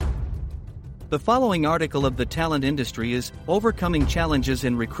The following article of the talent industry is Overcoming Challenges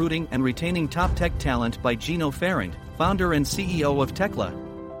in Recruiting and Retaining Top Tech Talent by Gino Ferrand, founder and CEO of Tecla.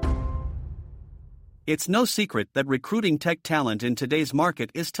 It's no secret that recruiting tech talent in today's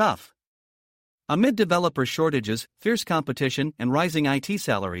market is tough. Amid developer shortages, fierce competition, and rising IT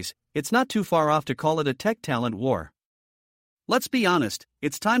salaries, it's not too far off to call it a tech talent war. Let's be honest,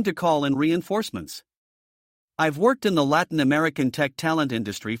 it's time to call in reinforcements. I've worked in the Latin American tech talent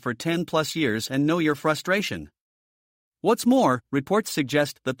industry for 10 plus years and know your frustration. What's more, reports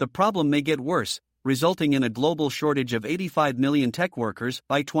suggest that the problem may get worse, resulting in a global shortage of 85 million tech workers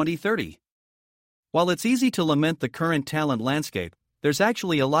by 2030. While it's easy to lament the current talent landscape, there's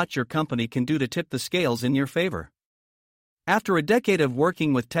actually a lot your company can do to tip the scales in your favor. After a decade of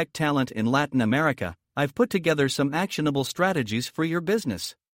working with tech talent in Latin America, I've put together some actionable strategies for your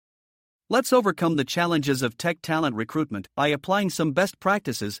business. Let's overcome the challenges of tech talent recruitment by applying some best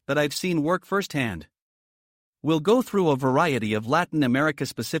practices that I've seen work firsthand. We'll go through a variety of Latin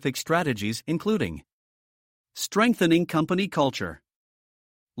America-specific strategies including strengthening company culture,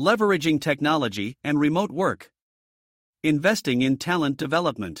 leveraging technology and remote work, investing in talent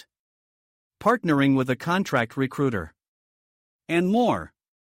development, partnering with a contract recruiter, and more.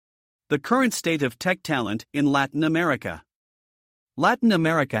 The current state of tech talent in Latin America. Latin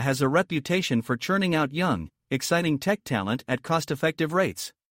America has a reputation for churning out young, exciting tech talent at cost-effective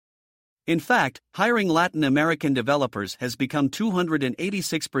rates. In fact, hiring Latin American developers has become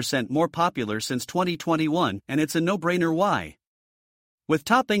 286% more popular since 2021, and it's a no-brainer why. With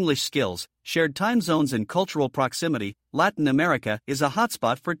top English skills, shared time zones and cultural proximity, Latin America is a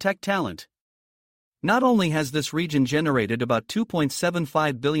hotspot for tech talent. Not only has this region generated about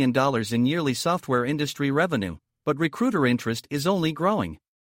 $2.75 billion in yearly software industry revenue, but recruiter interest is only growing.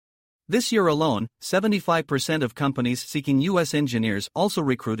 This year alone, 75% of companies seeking U.S. engineers also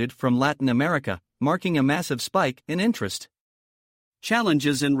recruited from Latin America, marking a massive spike in interest.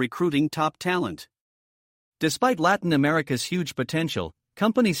 Challenges in recruiting top talent. Despite Latin America's huge potential,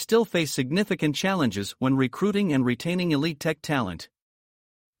 companies still face significant challenges when recruiting and retaining elite tech talent.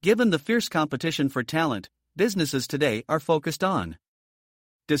 Given the fierce competition for talent, businesses today are focused on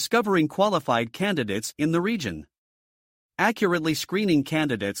discovering qualified candidates in the region, accurately screening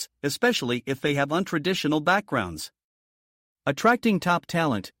candidates, especially if they have untraditional backgrounds, attracting top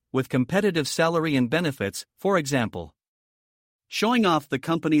talent with competitive salary and benefits, for example, showing off the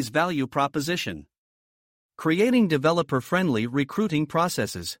company's value proposition, creating developer-friendly recruiting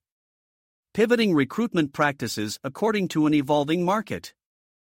processes, pivoting recruitment practices according to an evolving market.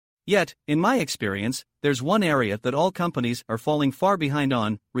 Yet, in my experience, there's one area that all companies are falling far behind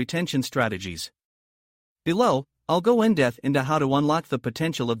on: retention strategies. Below, I'll go in-depth into how to unlock the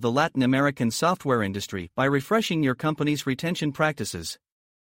potential of the Latin American software industry by refreshing your company's retention practices.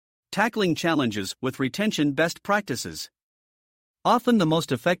 Tackling challenges with retention best practices. Often the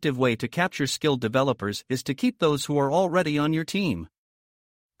most effective way to capture skilled developers is to keep those who are already on your team.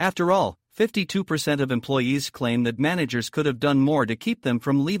 After all, 52% of employees claim that managers could have done more to keep them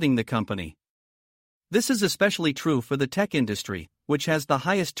from leaving the company. This is especially true for the tech industry, which has the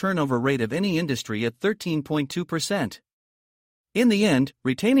highest turnover rate of any industry at 13.2%. In the end,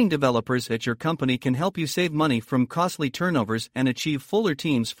 retaining developers at your company can help you save money from costly turnovers and achieve fuller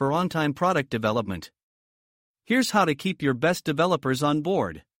teams for on-time product development. Here's how to keep your best developers on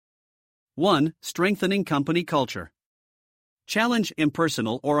board. 1. Strengthening company culture. Challenge: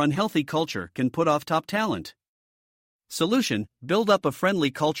 impersonal or unhealthy culture can put off top talent. Solution: build up a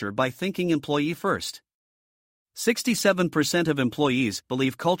friendly culture by thinking employee first. 67% of employees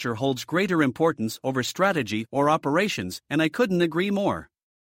believe culture holds greater importance over strategy or operations, and I couldn't agree more.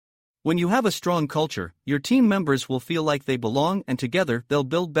 When you have a strong culture, your team members will feel like they belong, and together they'll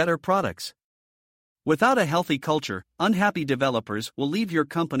build better products. Without a healthy culture, unhappy developers will leave your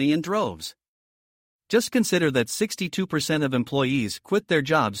company in droves. Just consider that 62% of employees quit their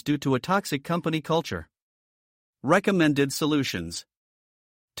jobs due to a toxic company culture. Recommended solutions.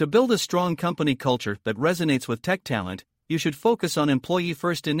 To build a strong company culture that resonates with tech talent, you should focus on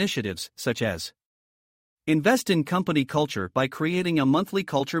employee-first initiatives such as invest in company culture by creating a monthly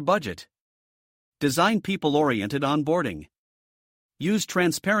culture budget. Design people-oriented onboarding. Use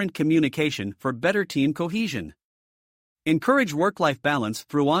transparent communication for better team cohesion. Encourage work-life balance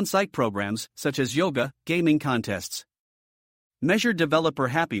through on-site programs such as yoga, gaming contests. Measure developer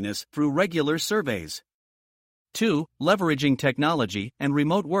happiness through regular surveys. 2. Leveraging technology and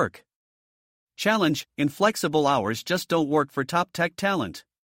remote work. Challenge: inflexible hours just don't work for top tech talent.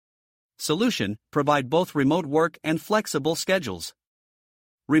 Solution: provide both remote work and flexible schedules.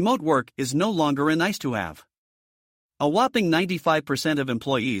 Remote work is no longer a nice-to-have. A whopping 95% of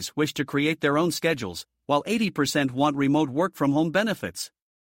employees wish to create their own schedules, while 80% want remote work from home benefits.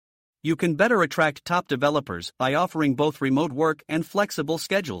 You can better attract top developers by offering both remote work and flexible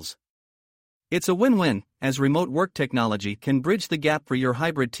schedules. It's a win-win, as remote work technology can bridge the gap for your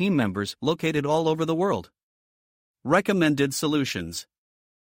hybrid team members located all over the world. Recommended solutions.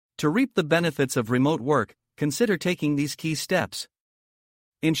 To reap the benefits of remote work, consider taking these key steps.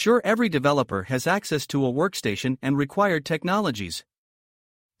 Ensure every developer has access to a workstation and required technologies.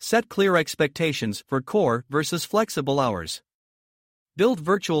 Set clear expectations for core versus flexible hours. Build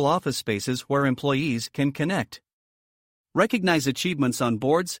virtual office spaces where employees can connect. Recognize achievements on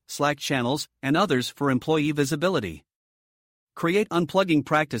boards, Slack channels, and others for employee visibility. Create unplugging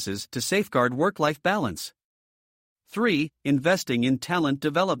practices to safeguard work-life balance. 3. Investing in talent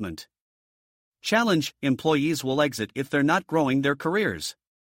development. Challenge: employees will exit if they're not growing their careers.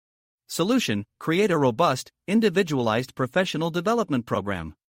 Solution: create a robust, individualized professional development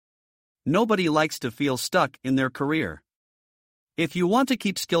program. Nobody likes to feel stuck in their career. If you want to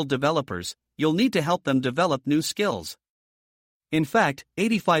keep skilled developers, you'll need to help them develop new skills. In fact,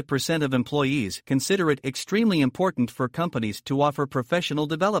 85% of employees consider it extremely important for companies to offer professional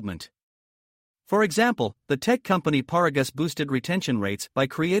development. For example, the tech company Paragus boosted retention rates by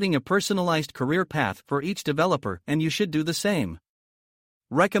creating a personalized career path for each developer, and you should do the same.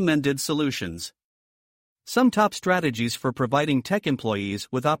 Recommended solutions. Some top strategies for providing tech employees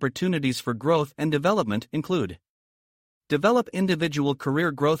with opportunities for growth and development include: develop individual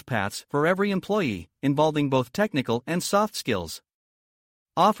career growth paths for every employee, involving both technical and soft skills.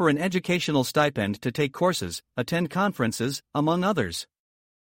 Offer an educational stipend to take courses, attend conferences, among others.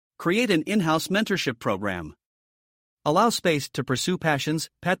 Create an in-house mentorship program. Allow space to pursue passions,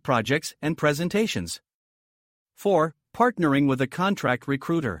 pet projects, and presentations. 4. Partnering with a contract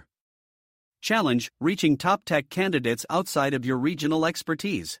recruiter. Challenge: reaching top tech candidates outside of your regional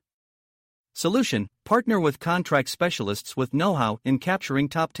expertise. Solution: partner with contract specialists with know-how in capturing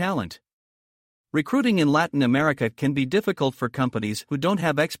top talent. Recruiting in Latin America can be difficult for companies who don't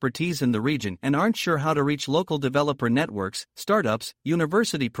have expertise in the region and aren't sure how to reach local developer networks, startups,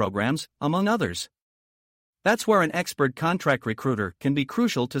 university programs, among others. That's where an expert contract recruiter can be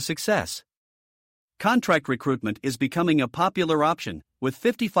crucial to success. Contract recruitment is becoming a popular option, with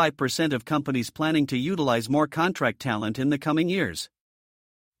 55% of companies planning to utilize more contract talent in the coming years.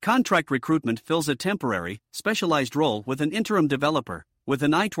 Contract recruitment fills a temporary, specialized role with an interim developer, with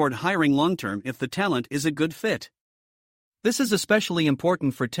an eye toward hiring long-term if the talent is a good fit. This is especially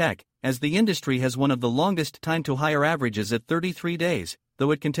important for tech, as the industry has one of the longest time-to-hire averages at 33 days,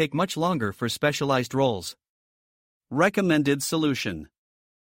 though it can take much longer for specialized roles. Recommended solution.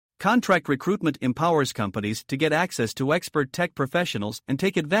 Contract recruitment empowers companies to get access to expert tech professionals and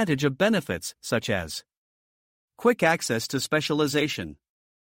take advantage of benefits such as quick access to specialization,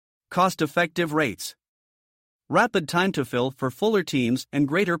 cost-effective rates, rapid time to fill for fuller teams and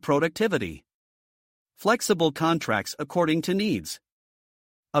greater productivity, flexible contracts according to needs,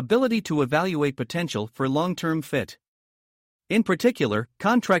 ability to evaluate potential for long-term fit. In particular,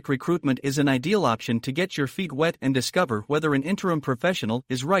 contract recruitment is an ideal option to get your feet wet and discover whether an interim professional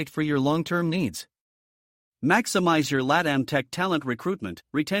is right for your long-term needs. Maximize your LATAM tech talent recruitment,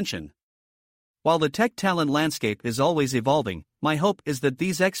 retention. While the tech talent landscape is always evolving, my hope is that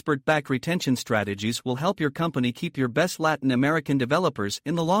these expert-backed retention strategies will help your company keep your best Latin American developers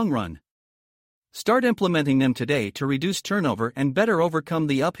in the long run. Start implementing them today to reduce turnover and better overcome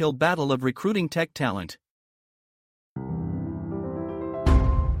the uphill battle of recruiting tech talent.